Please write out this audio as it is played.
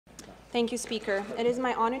Thank you, Speaker. It is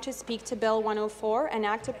my honour to speak to Bill 104, an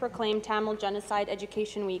act to proclaim Tamil Genocide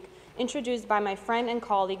Education Week, introduced by my friend and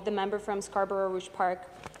colleague, the member from Scarborough-Rouge Park.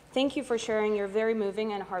 Thank you for sharing your very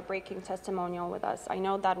moving and heartbreaking testimonial with us. I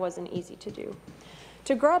know that wasn't easy to do.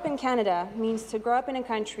 To grow up in Canada means to grow up in a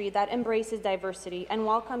country that embraces diversity and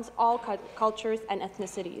welcomes all cultures and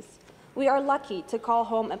ethnicities. We are lucky to call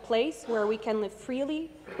home a place where we can live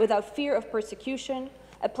freely without fear of persecution,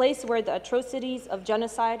 a place where the atrocities of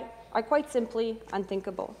genocide are quite simply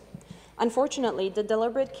unthinkable. Unfortunately, the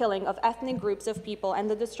deliberate killing of ethnic groups of people and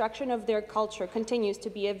the destruction of their culture continues to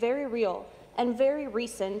be a very real and very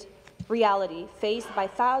recent reality faced by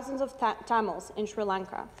thousands of Tamils in Sri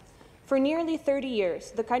Lanka. For nearly 30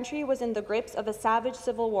 years, the country was in the grips of a savage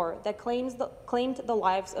civil war that claimed the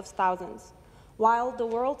lives of thousands. While the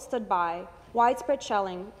world stood by, widespread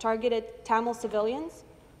shelling targeted Tamil civilians,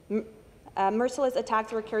 merciless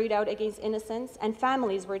attacks were carried out against innocents, and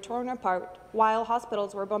families were torn apart while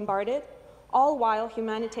hospitals were bombarded, all while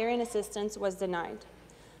humanitarian assistance was denied.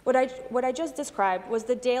 What I just described was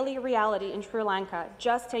the daily reality in Sri Lanka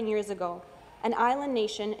just 10 years ago, an island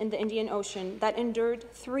nation in the Indian Ocean that endured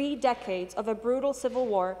 3 decades of a brutal civil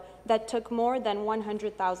war that took more than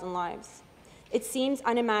 100,000 lives. It seems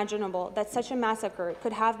unimaginable that such a massacre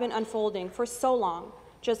could have been unfolding for so long,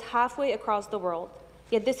 just halfway across the world.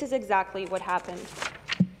 Yet this is exactly what happened.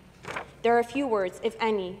 There are few words, if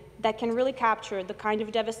any, that can really capture the kind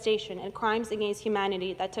of devastation and crimes against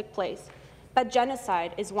humanity that took place. But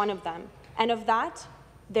genocide is one of them, and of that,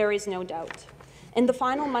 there is no doubt. In the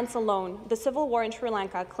final months alone, the civil war in Sri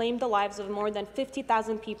Lanka claimed the lives of more than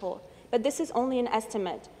 50,000 people, but this is only an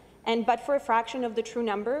estimate, but for a fraction of the true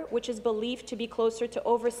number, which is believed to be closer to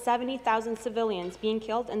over 70,000 civilians being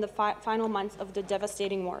killed in the final months of the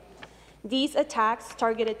devastating war. These attacks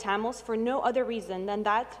targeted Tamils for no other reason than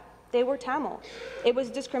that they were Tamil. It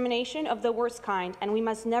was discrimination of the worst kind, and we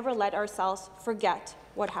must never let ourselves forget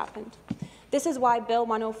what happened. This is why Bill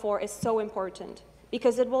 104 is so important,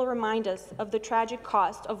 because it will remind us of the tragic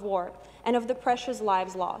cost of war and of the precious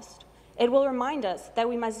lives lost. It will remind us that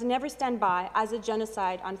we must never stand by as a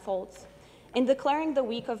genocide unfolds. In declaring the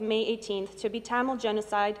week of May 18th to be Tamil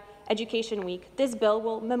Genocide Education Week, this bill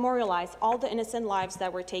will memorialize all the innocent lives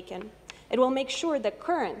that were taken. It will make sure that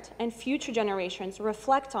current and future generations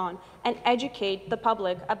reflect on and educate the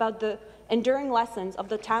public about the enduring lessons of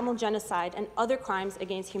the Tamil genocide and other crimes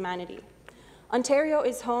against humanity. Ontario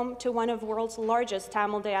is home to one of the world's largest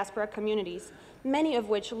Tamil diaspora communities, many of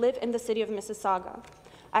which live in the city of Mississauga.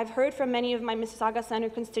 I've heard from many of my Mississauga Centre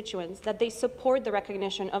constituents that they support the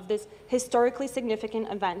recognition of this historically significant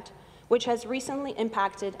event, which has recently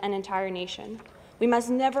impacted an entire nation. We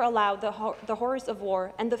must never allow the horrors of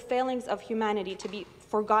war and the failings of humanity to be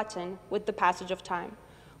forgotten with the passage of time.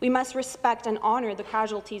 We must respect and honor the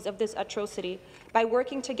casualties of this atrocity by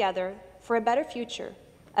working together for a better future,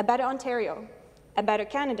 a better Ontario, a better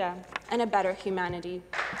Canada, and a better humanity.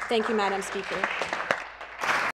 Thank you, Madam Speaker.